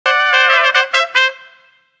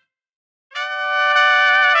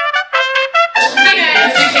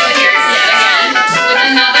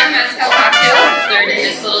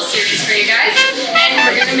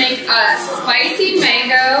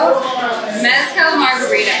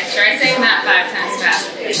Try saying that 5 times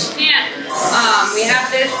fast. If you can't, we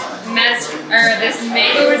have this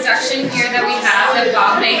mango reduction here that we have that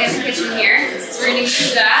Bob made in the kitchen here. So we're going to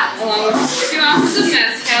use that along with 2 ounces of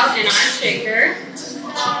mezcal in our shaker.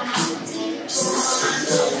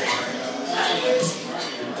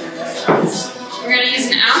 We're going to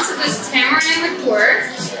use 1 ounce of this tamarind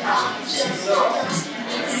liqueur.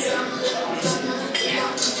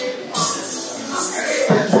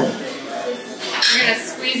 We're going to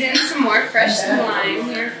squeeze in some more fresh lime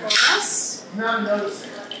here for us. We're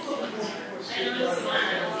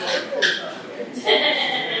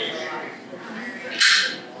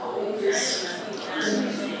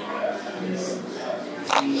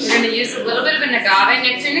going to use a little bit of an agave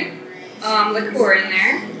nectar liqueur in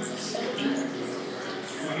there.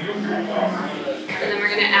 And then we're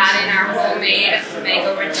going to add in our homemade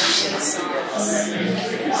mango reduction sauce.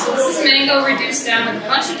 So this is mango reduced down with a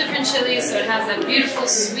bunch of different chilies, so it has a beautiful,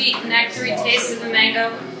 sweet, nectary taste of the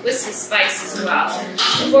mango with some spice as well.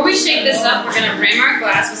 Before we shake this up, we're going to rim our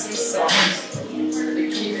glass with some salt.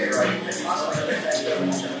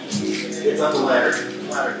 It's on the ladder.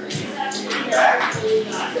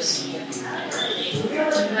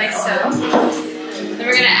 Like so. Then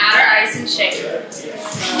we're going to add our ice and shake it.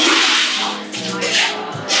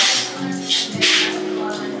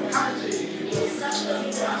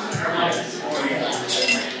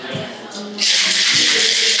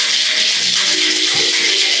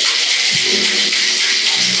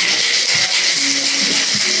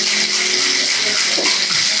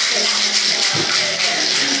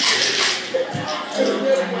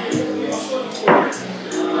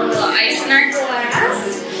 A little ice in our glass.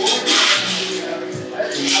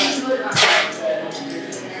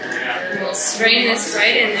 We'll strain this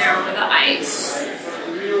right in there over the ice.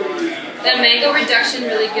 The mango reduction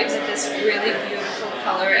really gives it this really beautiful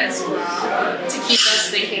color as well to keep us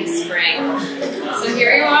thinking spring. So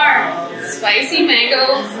here you are, spicy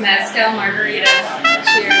mango mezcal margarita.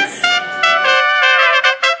 Cheers.